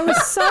question. I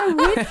was so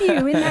with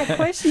you in that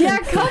question. Yeah,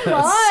 come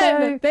on.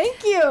 So,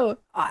 thank you.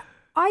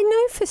 I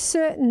know for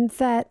certain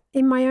that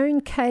in my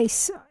own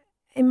case,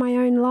 in my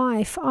own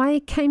life,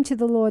 I came to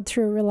the Lord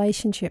through a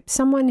relationship.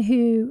 Someone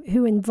who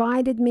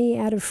invited me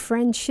out of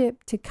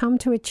friendship to come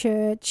to a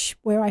church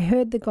where I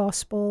heard the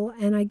gospel,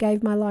 and I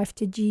gave my life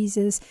to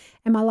Jesus,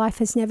 and my life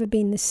has never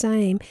been the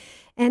same.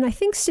 And I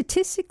think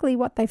statistically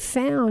what they've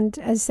found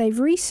as they've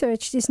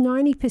researched is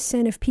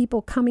 90% of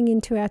people coming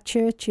into our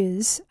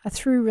churches are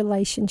through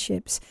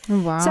relationships.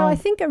 Wow. So I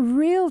think a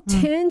real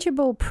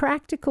tangible,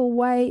 practical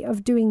way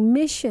of doing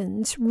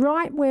missions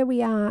right where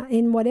we are,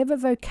 in whatever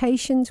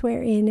vocations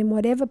we're in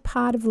whatever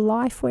part of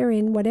life we're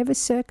in, whatever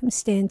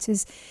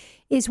circumstances,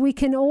 is we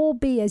can all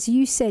be, as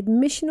you said,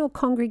 missional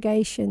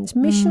congregations,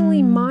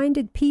 missionally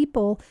minded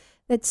people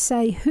that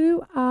say,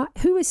 who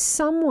is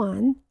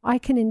someone I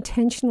can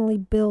intentionally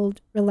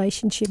build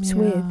relationships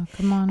with.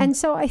 Come on. And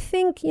so I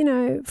think,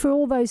 for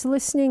all those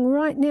listening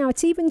right now,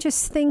 it's even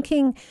just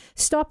thinking,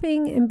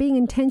 stopping and being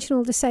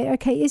intentional to say,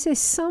 okay, is there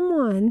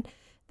someone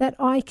that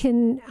I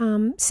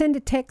can send a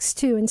text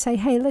to and say,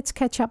 hey, let's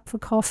catch up for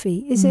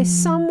coffee? Is there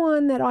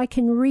someone that I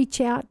can reach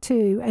out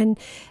to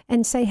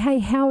and say, hey,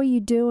 how are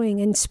you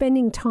doing? And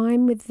spending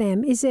time with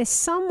them. Is there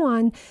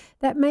someone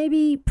that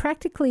maybe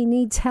practically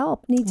needs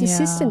help, needs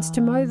assistance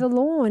to mow the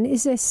lawn?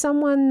 Is there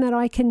someone that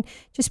I can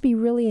just be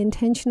really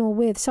intentional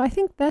with? So I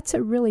think that's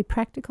a really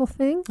practical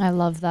thing. I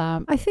love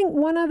that. I think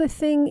one other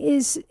thing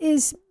is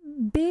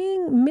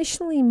being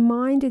missionally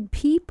minded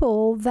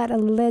people that are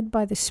led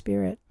by the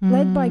Spirit,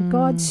 led by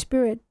God's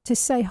Spirit, to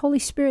say, Holy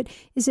Spirit,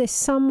 is there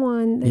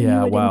someone that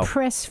you would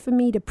impress for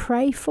me to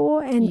pray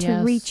for and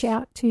to reach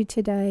out to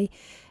today?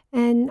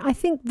 And I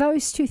think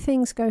those two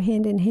things go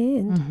hand in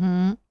hand.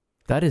 Mm-hmm.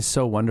 That is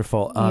so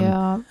wonderful.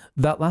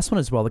 That last one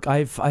as well. Like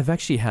I've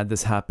actually had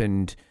this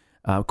happen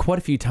quite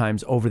a few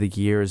times over the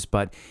years,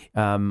 but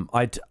I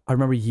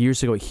remember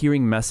years ago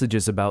hearing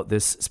messages about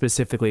this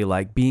specifically,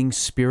 like being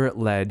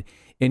Spirit-led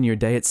in your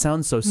day. It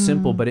sounds so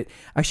simple, but it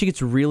actually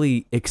gets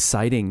really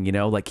exciting,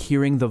 like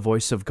hearing the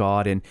voice of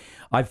God. And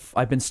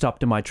I've been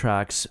stopped in my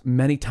tracks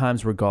many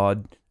times where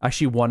God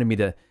actually wanted me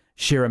to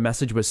share a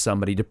message with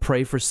somebody, to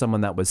pray for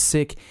someone that was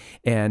sick.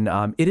 And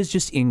it is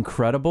just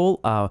incredible.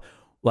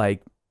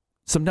 Like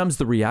sometimes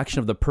the reaction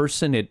of the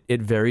person,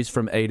 it varies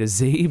from A to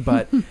Z.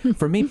 But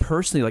for me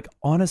personally, like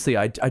honestly,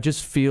 I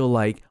just feel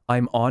like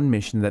I'm on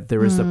mission, that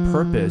there is a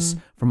purpose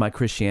for my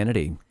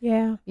Christianity.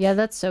 Yeah. Yeah,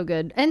 that's so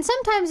good. And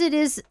sometimes it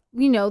is,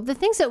 the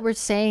things that we're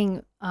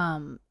saying,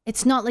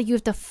 it's not like you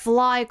have to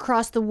fly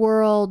across the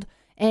world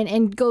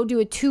and go do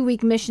a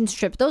 2-week missions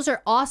trip. Those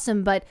are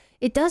awesome, but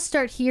it does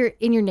start here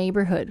in your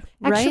neighborhood,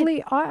 right?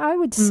 Actually, I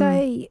would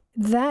say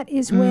that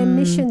is where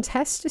missions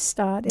has to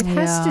start. It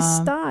has to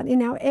start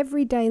in our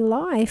everyday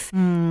life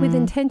with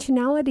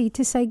intentionality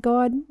to say,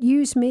 God,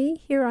 use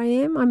me. Here I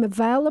am. I'm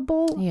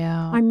available.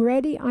 Yeah. I'm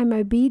ready. I'm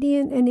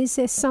obedient. And is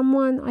there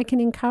someone I can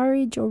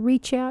encourage or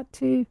reach out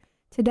to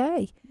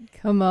today?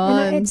 Come on.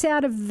 And it's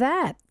out of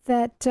that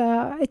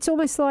it's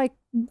almost like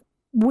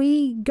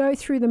we go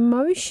through the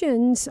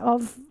motions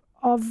of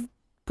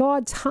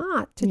God's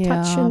heart to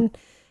touch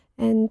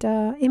and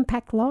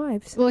impact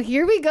lives. Well,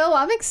 here we go.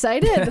 I'm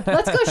excited.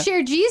 Let's go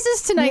share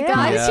Jesus tonight,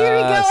 guys. Yes. Here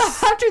we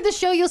go. After the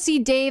show, you'll see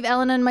Dave,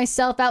 Elena, and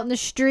myself out in the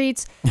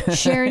streets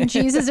sharing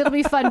Jesus. It'll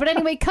be fun. But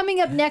anyway, coming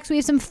up next, we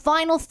have some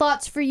final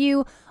thoughts for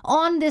you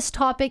on this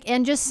topic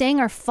and just saying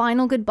our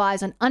final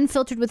goodbyes on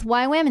Unfiltered with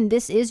YWAM, and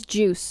this is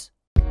Juice.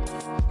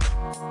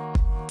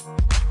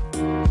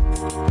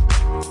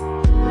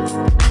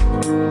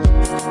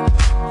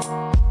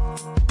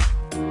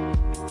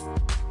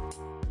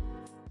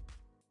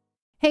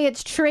 Hey,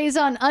 it's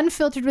Trezon,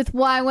 Unfiltered with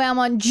YWAM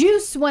on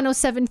Juice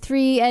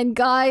 107.3. And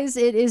guys,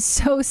 it is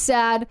so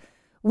sad.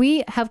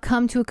 We have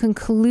come to a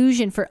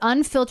conclusion for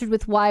Unfiltered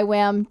with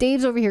YWAM.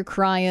 Dave's over here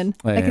crying.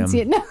 I can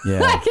see it now.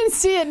 Yeah. I can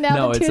see it now.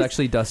 No, it's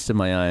actually dust in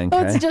my eye. Okay?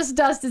 Oh, it's just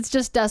dust. It's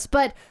just dust.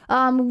 But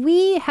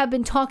we have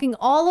been talking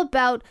all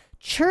about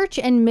church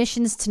and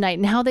missions tonight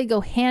and how they go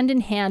hand in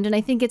hand. And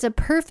I think it's a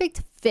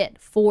perfect fit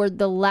for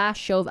the last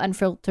show of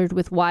Unfiltered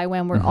with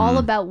YWAM. We're all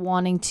about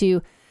wanting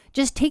to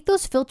just take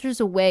those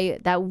filters away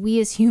that we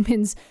as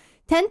humans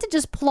tend to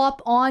just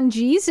plop on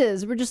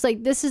Jesus. We're just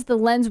like, this is the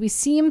lens we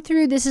see him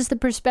through. This is the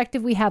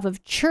perspective we have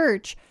of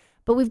church.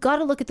 But we've got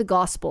to look at the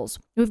Gospels.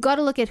 We've got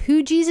to look at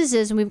who Jesus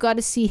is, and we've got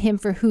to see him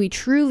for who he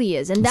truly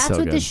is. And that's so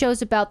what good. this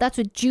show's about. That's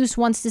what Juice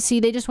wants to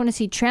see. They just want to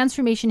see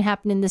transformation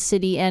happen in the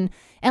city. And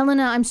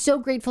Elena, I'm so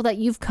grateful that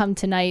you've come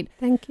tonight.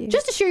 Thank you.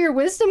 Just to share your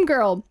wisdom,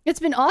 girl. It's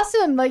been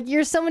awesome. Like,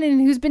 you're someone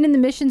who's been in the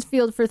missions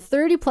field for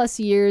 30 plus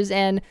years,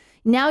 and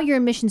now you're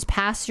a missions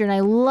pastor. And I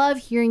love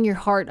hearing your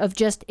heart of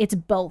just, it's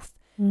both.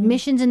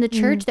 Missions in the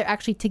church, they're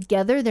actually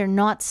together. They're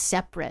not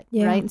separate,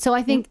 right? So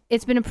I think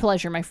it's been a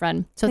pleasure, my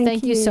friend. So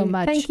thank you so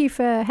much. Thank you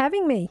for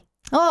having me.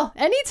 Oh,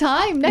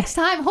 anytime. Next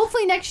time.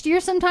 Hopefully next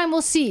year sometime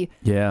we'll see.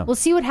 Yeah. We'll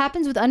see what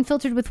happens with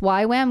Unfiltered with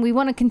YWAM. We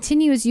want to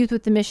continue as youth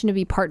with the mission to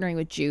be partnering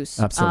with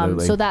Juice.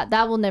 Absolutely. So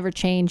that will never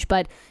change.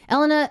 But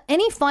Elena,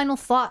 any final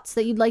thoughts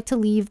that you'd like to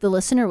leave the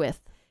listener with?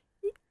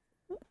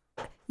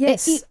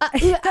 Yes.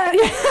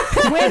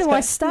 Where do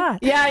I start?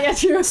 Yeah,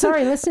 true.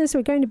 Sorry, listeners,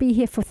 we're going to be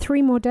here for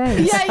 3 more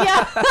days.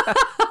 Yeah.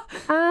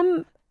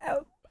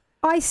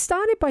 I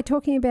started by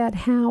talking about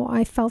how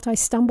I felt I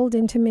stumbled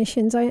into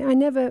missions. I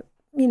never,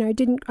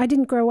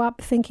 didn't grow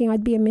up thinking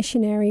I'd be a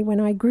missionary when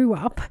I grew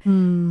up.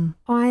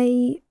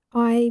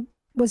 I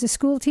was a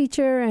school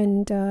teacher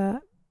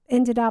and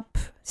ended up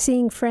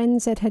seeing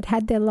friends that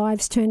had their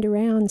lives turned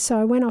around. So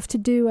I went off to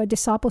do a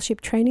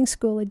discipleship training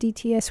school, a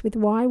DTS with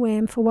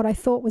YWAM, for what I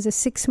thought was a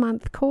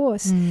 6-month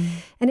course.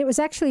 And it was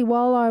actually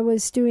while I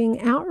was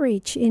doing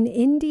outreach in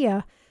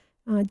India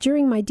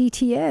during my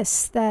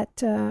DTS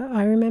that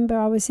I remember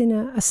I was in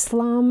a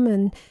slum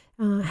and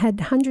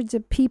had hundreds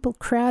of people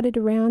crowded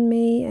around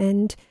me,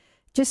 and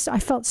just I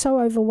felt so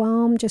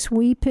overwhelmed, just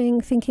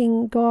weeping,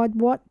 thinking, God,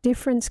 what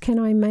difference can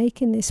I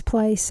make in this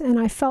place? And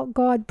I felt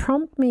God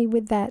prompt me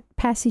with that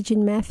passage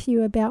in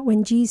Matthew about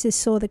when Jesus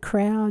saw the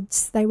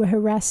crowds. They were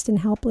harassed and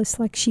helpless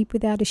like sheep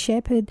without a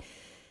shepherd,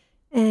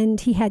 and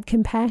he had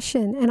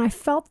compassion. And I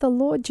felt the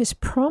Lord just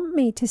prompt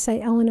me to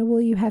say, Eleanor, will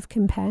you have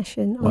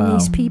compassion on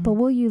these people?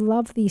 Will you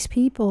love these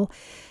people?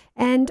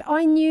 And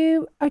I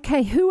knew,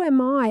 okay, who am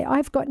I?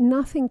 I've got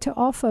nothing to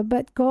offer,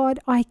 but God,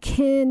 I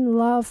can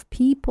love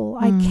people.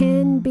 I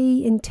can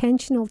be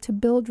intentional to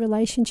build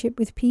relationship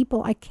with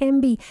people. I can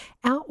be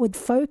outward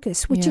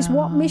focused, which is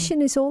what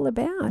mission is all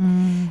about.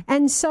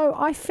 And so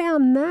I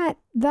found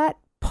that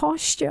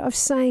posture of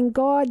saying,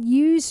 God,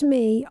 use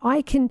me.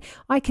 I can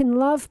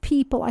love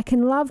people. I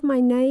can love my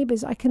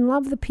neighbors. I can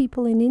love the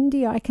people in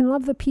India. I can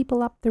love the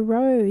people up the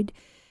road.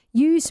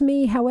 use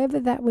me however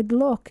that would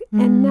look.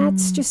 And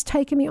that's just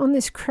taken me on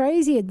this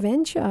crazy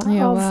adventure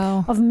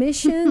of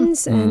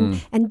missions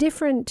and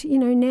different,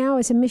 now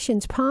as a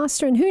missions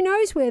pastor, and who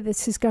knows where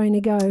this is going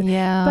to go.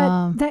 Yeah.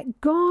 But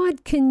that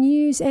God can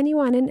use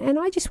anyone. And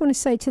I just want to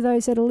say to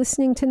those that are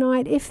listening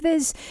tonight, if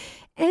there's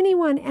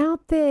anyone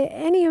out there,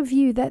 any of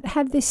you that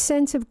have this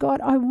sense of, God,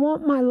 I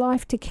want my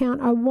life to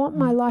count. I want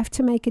my life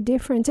to make a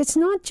difference. It's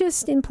not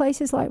just in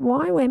places like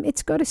YWAM.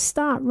 It's got to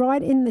start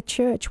right in the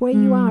church where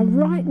you are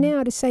right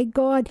now, to say,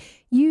 God,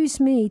 use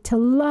me to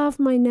love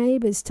my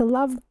neighbors, to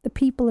love the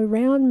people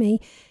around me.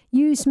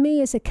 Use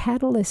me as a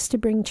catalyst to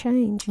bring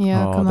change.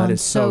 Yeah, oh, come that on.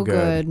 is so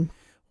good.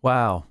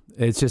 Wow.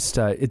 It's just,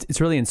 it's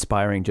really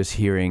inspiring just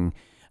hearing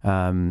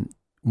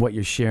what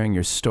you're sharing,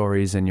 your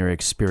stories and your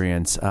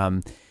experience.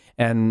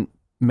 And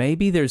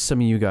maybe there's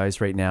some of you guys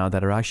right now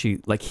that are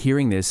actually like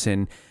hearing this,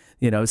 and,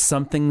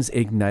 something's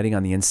igniting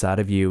on the inside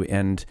of you.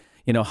 And,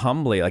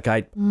 humbly, like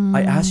I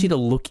asked you to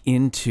look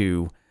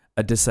into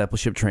a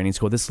discipleship training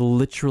school. This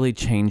literally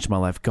changed my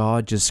life.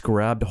 God just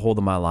grabbed a hold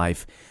of my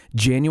life.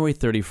 January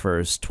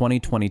 31st,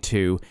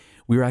 2022,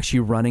 we were actually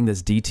running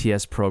this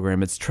DTS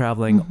program. It's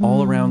traveling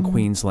all around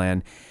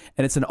Queensland,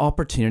 and it's an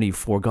opportunity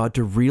for God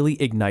to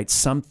really ignite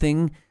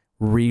something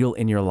real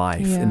in your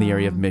life in the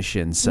area of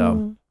missions.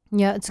 So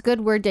yeah, it's a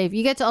good word, Dave.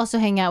 You get to also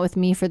hang out with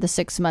me for the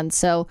 6 months.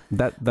 So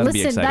that'd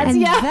be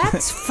exciting.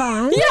 That's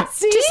fun. Yeah,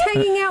 see? Just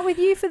hanging out with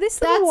you for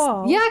this little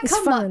while. Yeah, is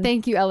come fun. on.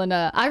 Thank you,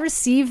 Elena. I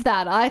received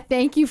that. I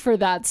thank you for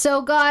that.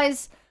 So,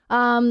 guys,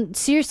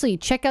 seriously,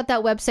 check out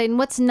that website. And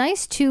what's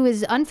nice, too,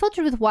 is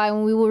Unfiltered with Why,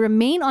 when we will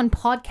remain on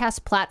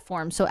podcast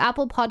platforms. So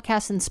Apple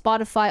Podcasts and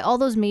Spotify, all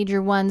those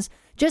major ones.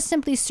 Just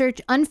simply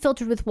search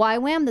Unfiltered with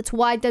YWAM. That's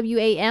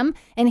YWAM.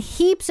 And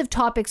heaps of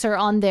topics are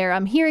on there.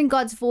 I'm hearing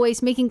God's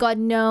voice, making God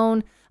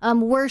known,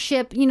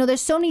 worship.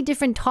 There's so many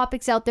different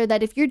topics out there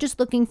that if you're just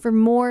looking for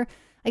more,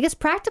 I guess,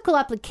 practical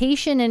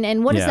application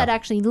and what does that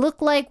actually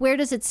look like? Where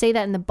does it say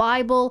that in the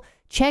Bible?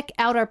 Check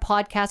out our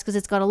podcast, because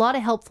it's got a lot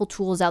of helpful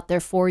tools out there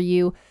for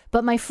you.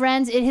 But my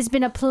friends, it has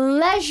been a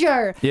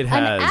pleasure. It has.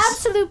 An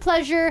absolute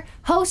pleasure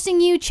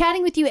hosting you,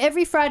 chatting with you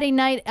every Friday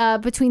night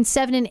between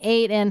 7 and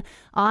 8. And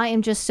I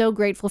am just so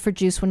grateful for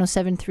Juice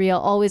 107.3. I'll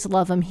always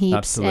love them heaps.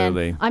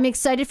 Absolutely. And I'm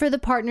excited for the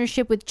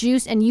partnership with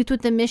Juice and Youth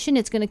with a Mission.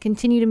 It's going to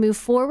continue to move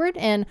forward.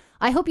 And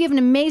I hope you have an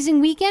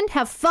amazing weekend.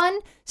 Have fun.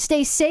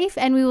 Stay safe.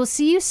 And we will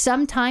see you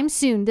sometime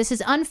soon. This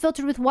is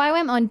Unfiltered with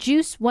YWAM on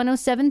Juice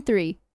 107.3.